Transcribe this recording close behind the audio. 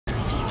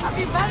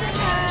Happy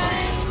Valentine's!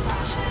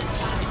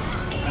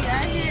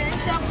 Yeah, yeah,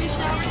 shoppy,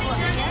 shoppy.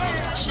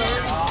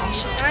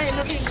 Ay,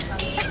 looking.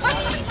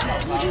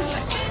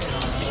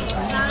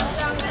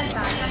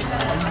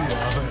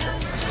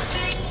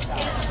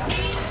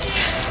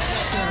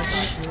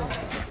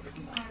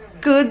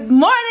 Good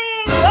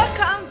morning!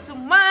 Welcome to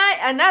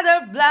my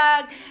another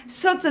vlog.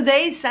 So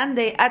today is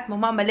Sunday at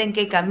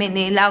mamamalengke kami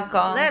ni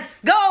Lauko. Let's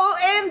go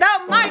in the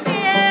market!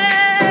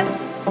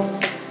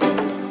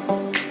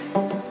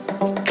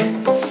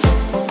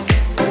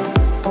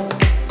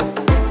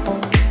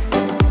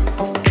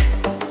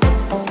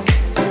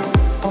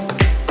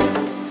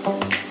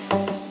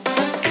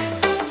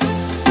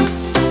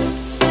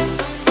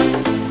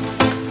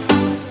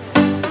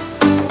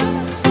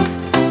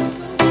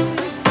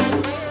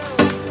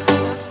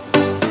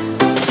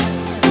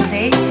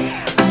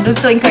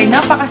 Lutuin ko ay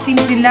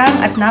napakasimple lang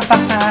at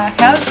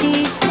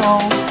napaka-healthy.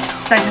 So,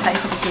 start na tayo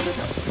sa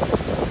pagluluto.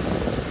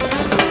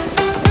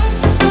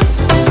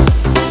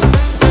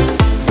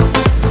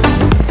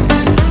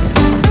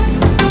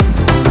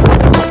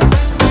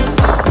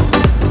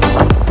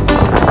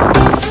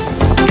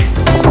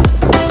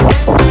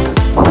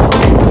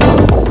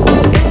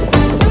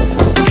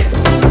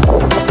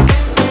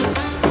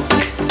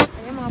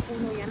 Ayan mga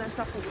puno yan, ang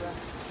sakura.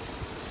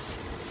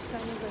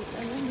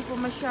 Hindi po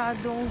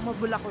masyadong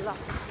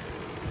mabulaklak.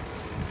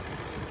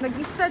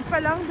 Nag-start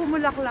pa lang,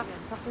 bumulaklak.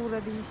 Sakura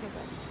din siya,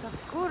 guys.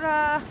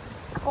 Sakura.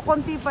 O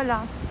konti pa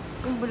lang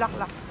yung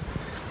bulaklak.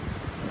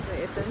 So,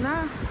 ito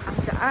na. Ang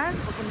daan.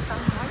 Papuntang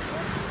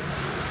market.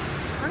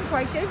 Ang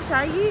quite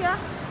shaggy, ah.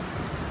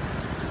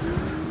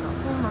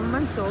 Ako,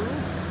 maman, so.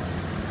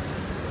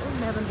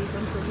 Meron dito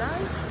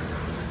tulay.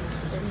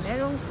 Then,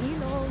 merong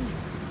ilog.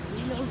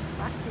 Ilog,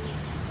 pati.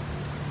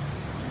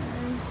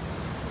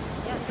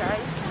 Yan,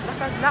 guys.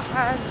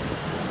 Lakad-lakad.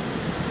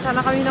 Sana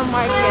kami ng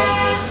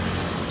market.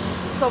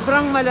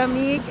 Sobrang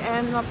malamig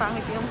and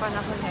mapangit yung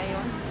panahon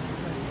ngayon.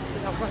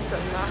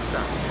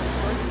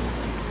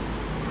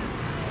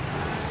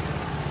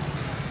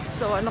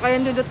 So, ano kaya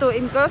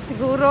lulutuin ko?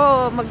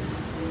 Siguro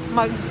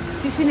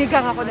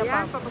magsisinigang ako na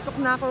pa. Papasok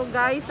na ako,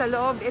 guys, sa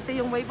loob. Ito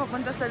yung way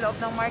papunta sa loob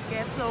ng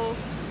market. So,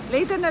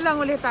 later na lang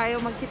ulit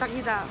tayo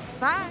magkita-kita.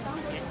 Bye!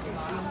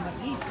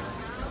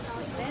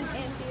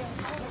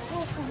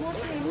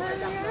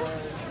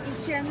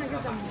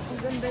 Ang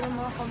ganda ng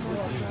mga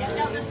kamote.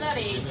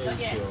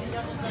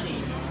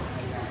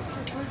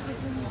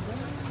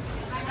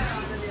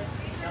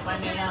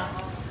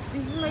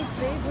 This is my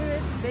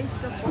favorite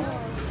vegetable.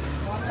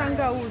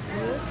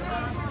 Tanggauzi.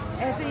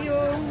 Ito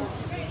yung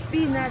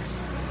spinach.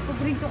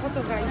 Paborito ko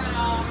to, guys.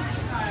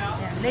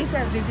 Yan,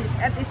 later, baby.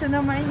 At ito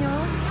naman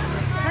yung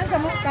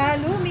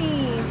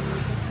kalumi.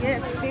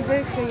 Yes,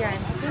 favorite ko yan.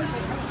 Ito,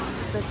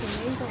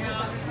 tomato.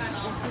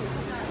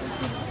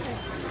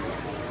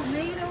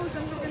 Tomatoes,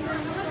 ang maganda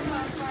ng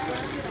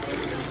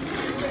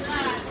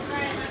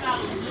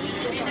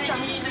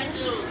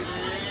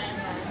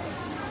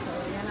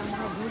yan ang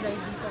mga gulay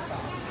dito.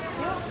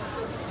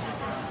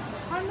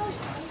 Ano?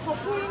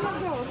 Hapuin na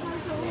go.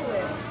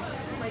 Sansuit.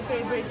 My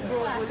favorite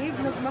broccoli.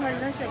 Nagmahal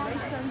na siya,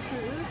 guys.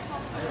 Sansuit.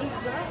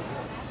 Iga.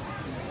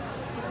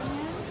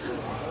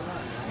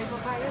 May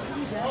papaya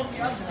din dyan.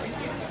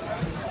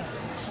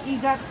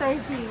 Iga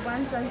 30.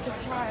 1 cent to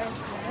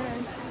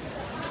 5.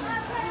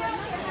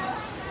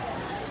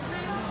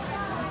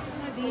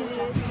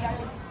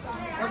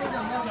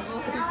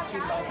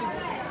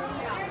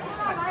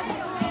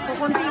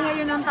 Kukunti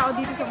ngayon ang tao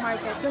dito sa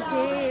market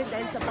kasi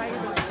dahil sa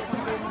virus,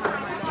 kukunti yung mga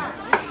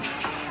malaki.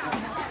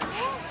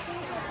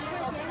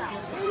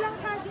 Ilang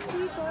ka din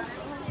dito?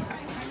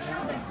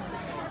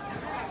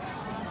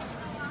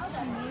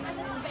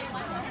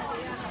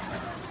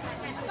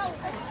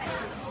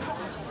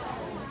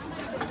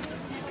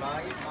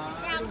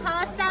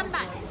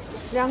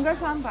两个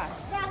300。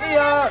一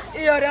盒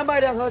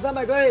200，2盒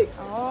300块。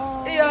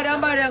哦。一盒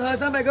200，2盒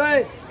300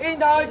块。樱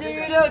桃1斤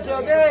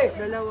169给。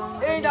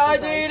樱桃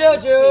1斤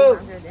169。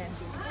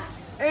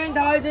樱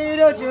桃1斤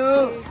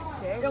169。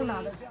用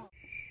哪的酱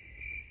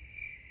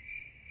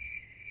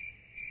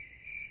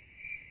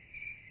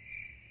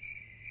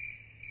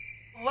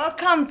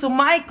？Welcome to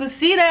my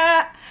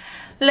kusina.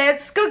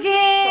 Let's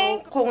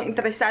cooking. So, kung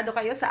interesado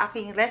kayo sa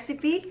aking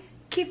recipe,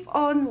 keep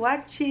on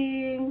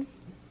watching.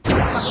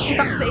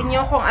 Pakikita ko sa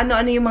inyo kung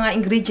ano-ano yung mga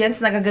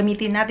ingredients na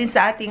gagamitin natin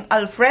sa ating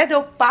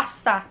Alfredo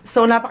pasta.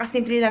 So,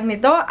 napakasimple lang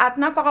nito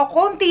at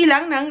napakakunti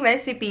lang ng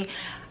recipe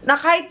na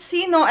kahit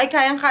sino ay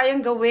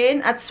kayang-kayang gawin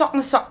at swak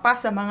na swak pa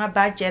sa mga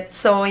budget.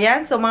 So,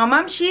 yan. So, mga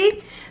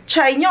mamshi,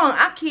 try nyo ang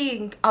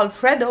aking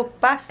Alfredo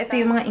pasta. Ito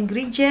yung mga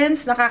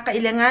ingredients na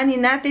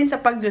kakailanganin natin sa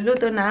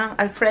pagluluto ng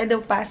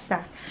Alfredo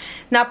pasta.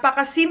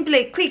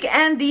 Napakasimple, quick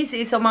and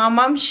easy. So, mga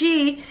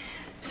mamshi,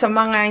 sa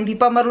mga hindi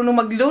pa marunong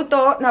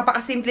magluto,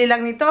 napakasimple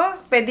lang nito.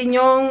 Pwede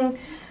nyong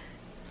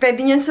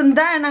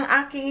sundan ang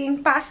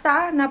aking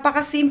pasta.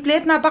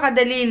 Napakasimple at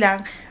napakadali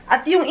lang.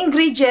 At yung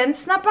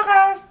ingredients,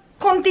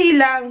 napakakunti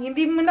lang.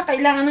 Hindi mo na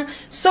kailangan ng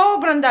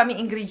sobrang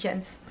daming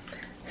ingredients.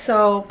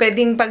 So,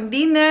 pwedeng pang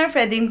dinner,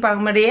 pwedeng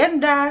pang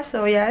merienda.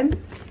 So, yan.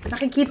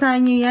 Nakikita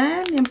nyo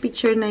yan? Yung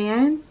picture na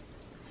yan?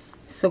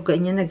 So,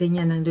 ganyan na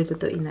ganyan ang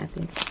lulutuin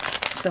natin.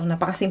 So,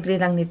 napakasimple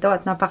lang nito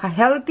at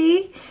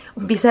napaka-healthy.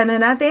 Umpisa na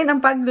natin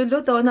ang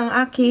pagluluto ng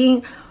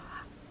aking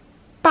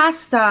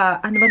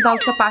pasta. Ano bang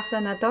tawag sa pasta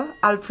na to?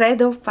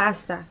 Alfredo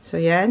pasta. So,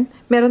 yan.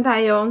 Meron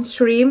tayong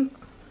shrimp.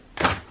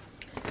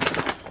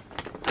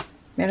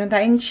 Meron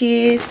tayong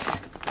cheese.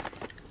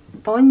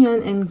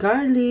 Onion and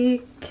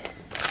garlic.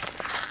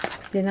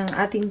 Then, ang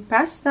ating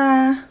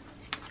pasta.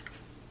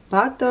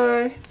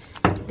 Butter.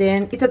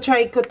 Then,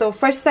 itatry ko to.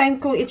 First time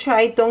kong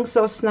itry itong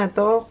sauce na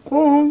to.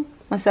 Kung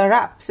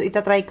masarap. So,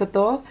 itatry ko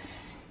to.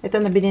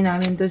 Ito, nabili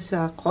namin to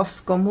sa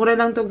Costco. Mura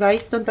lang to,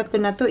 guys. Itong tatlo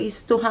na to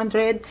is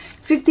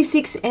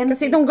 256 and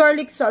kasi itong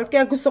garlic salt,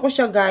 kaya gusto ko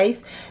siya,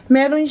 guys.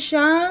 Meron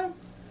siyang,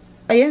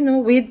 ayan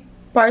o, with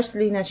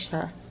parsley na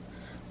siya.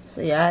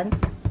 So, yan.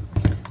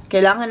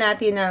 Kailangan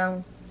natin ng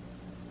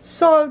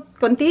salt.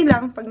 Konti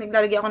lang. Pag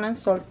naglalagay ako ng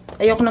salt,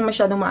 ayoko na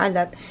masyadong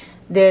maalat.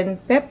 Then,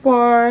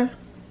 pepper.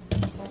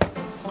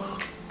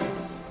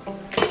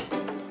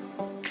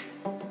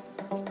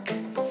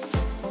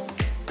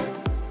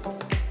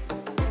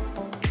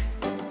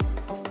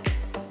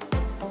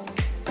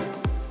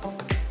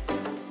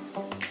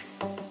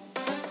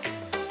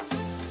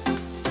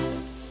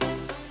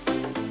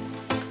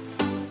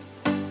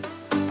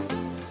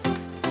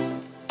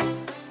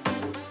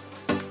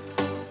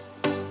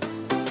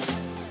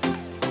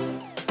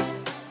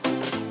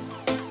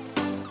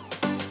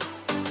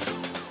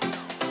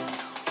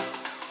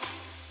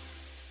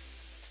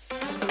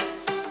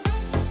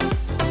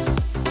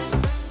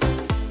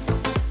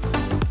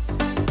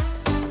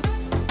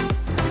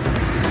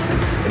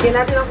 Lagyan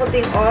natin ng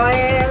kunting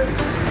oil.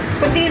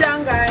 Kunti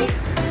lang, guys.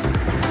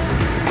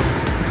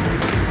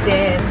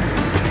 Then,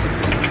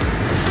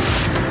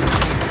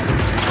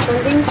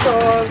 kunting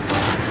salt.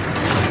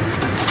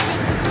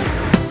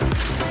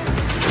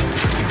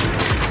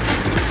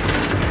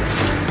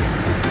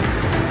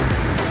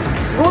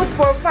 Good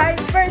for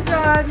 5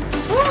 person.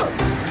 Woo!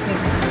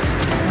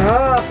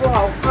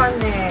 Puhaw-kan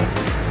eh.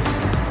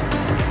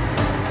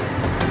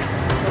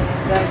 So,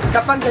 guys,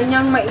 kapag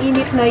ganyang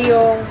mainit na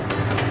yung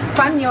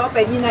pan nyo,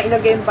 pwede nyo na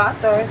ilagay yung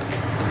butter.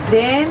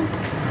 Then,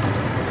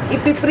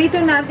 ipiprito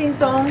natin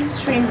tong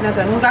shrimp na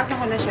to. Hugasan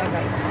ko na siya,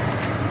 guys.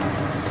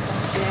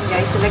 Ayan,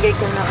 guys. Ilagay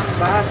ko na ang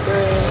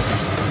butter.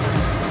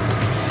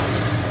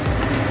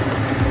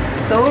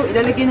 So,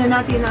 ilalagay na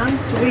natin ang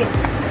shrimp.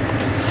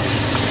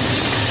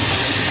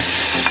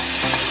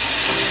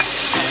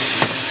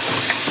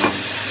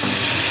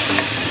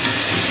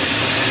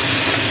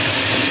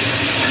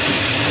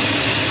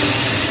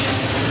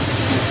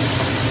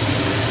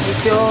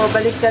 Medyo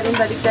balik-tarin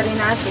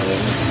natin.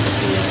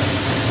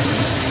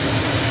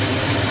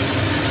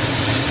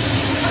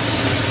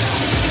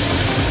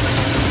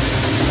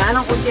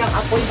 Tanang kunti ang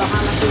apoy, baka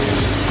matuloy.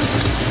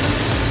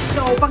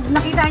 So, pag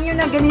nakita nyo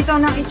na ganito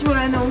ng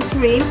itsura ng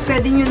shrimp,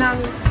 pwede nyo nang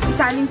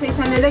isalin sa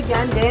isang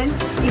lalagyan. Then,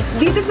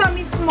 dito sa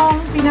mismong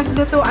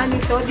pinaglutuan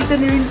nito, dito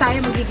na rin tayo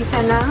magigisa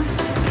ng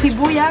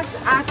sibuyas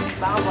at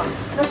bawang.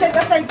 So, set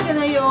aside ko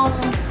na yung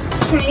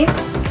shrimp.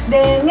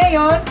 Then,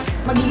 ngayon,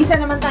 magigisa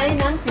naman tayo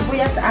ng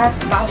sibuyas at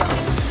bawang.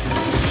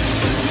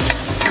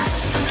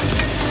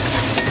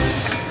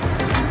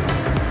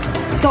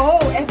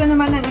 So, ito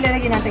naman ang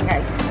ilalagay natin,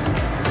 guys.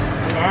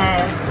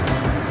 Ayan.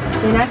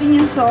 Ayan natin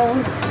yung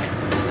sauce.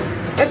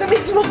 Ito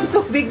mismo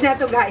tubig na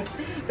to, guys.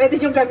 Pwede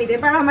nyo gamitin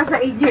para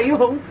masaid nyo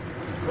yung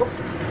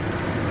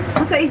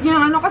masaid nyo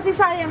yung ano, kasi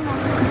sayang na.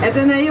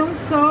 Ito na yung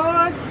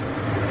sauce.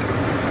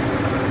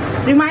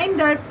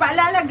 Reminder,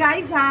 paalala,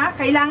 guys, ha.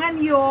 Kailangan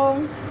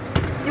yung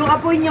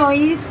apoy nyo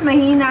is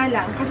mahina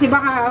lang. Kasi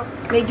baka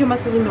medyo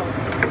masunog.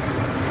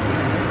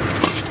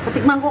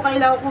 Patikman ko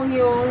kailangan kung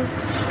yung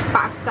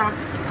pasta.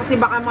 Kasi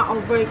baka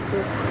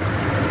ma-overcook.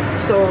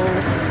 So,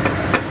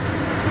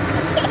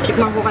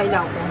 tikman ko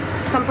kailangan ko.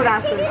 Isang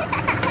piraso lang.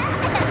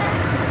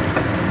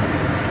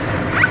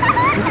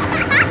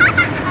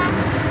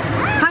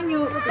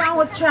 Hanyu,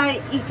 tawag try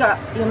ika.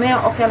 Yung may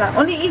okay lang.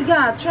 Only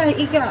ika. Try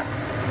ika.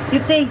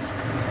 You taste.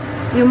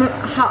 Yung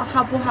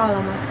hapo-hala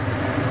mo.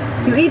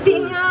 You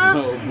eating nga.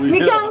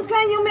 Ni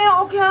kan yung may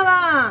okay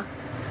lang.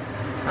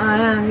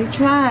 Ayan, you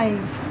try.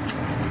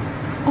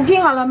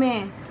 Cooking hala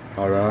me.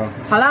 Hala.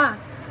 Hala.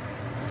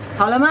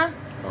 Hala ma?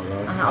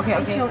 Hala.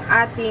 Okay. Yung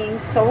ating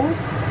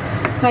sauce.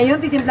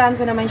 Ngayon, titimplahan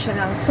ko naman siya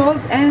ng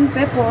salt and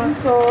pepper.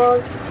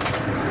 Salt.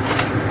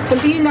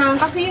 Kunti lang.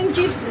 Kasi yung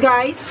cheese,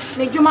 guys,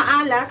 medyo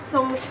maalat.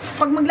 So,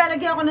 pag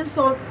maglalagay ako ng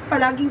salt,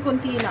 palaging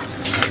kunti lang.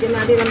 Lagyan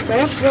natin ng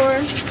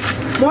pepper.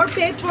 More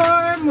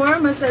pepper, more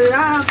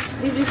masarap.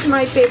 This is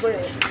my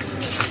favorite.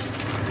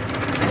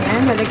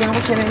 Ayan, lalagyan ko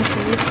siya ng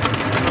cheese.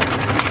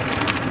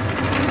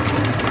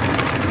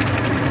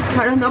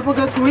 Parang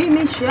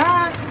napaka-creamy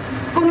siya.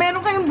 Kung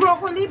meron kayong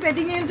broccoli, pwede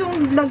nyo itong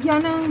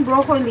lagyan ng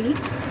broccoli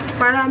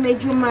para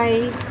medyo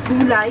may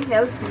gulay,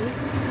 healthy.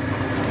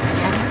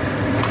 Ayan.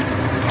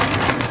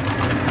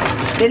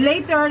 Then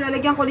later,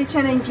 lalagyan ko ulit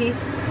siya ng cheese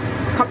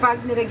kapag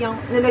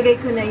nilagay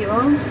ko na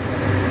yung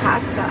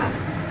pasta.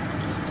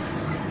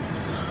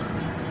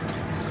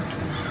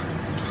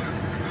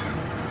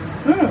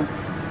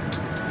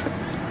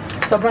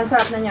 Sobrang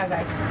sarap na niya,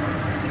 guys.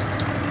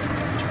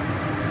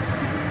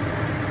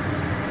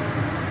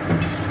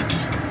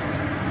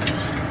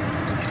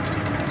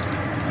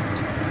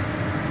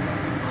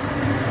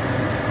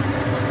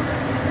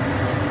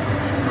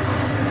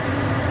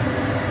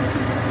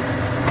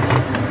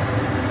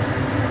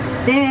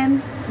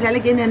 Then,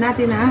 lalagyan na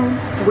natin ang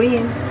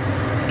shrimp.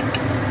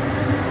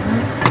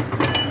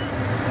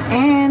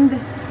 And,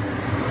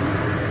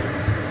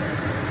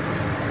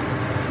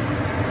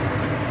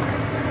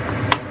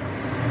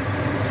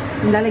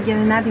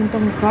 lalagyan na natin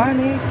itong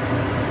garlic.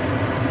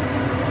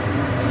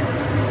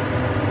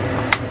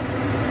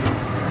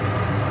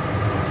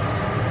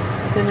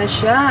 Ito na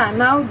siya.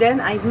 Now, then,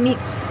 I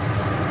mix.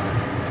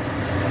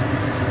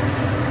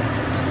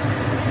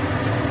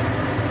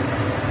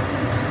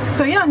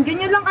 So, yan.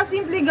 Ganyan lang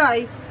kasimple,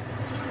 guys.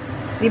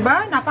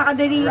 Diba?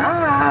 Napakadali.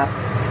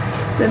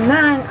 Ito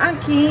na ang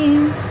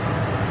aking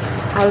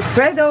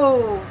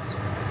Alfredo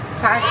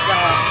pasta.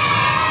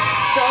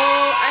 So,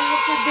 I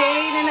hope today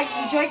na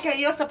nag-enjoy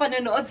kayo sa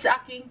panonood sa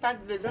aking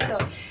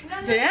pagluluto.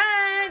 So,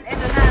 yan.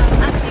 Ito na ang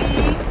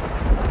aking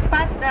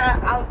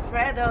pasta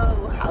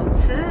Alfredo. How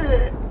to?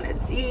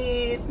 Let's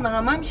eat. Mga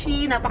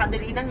mamshi,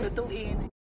 napakadali lang lutuin.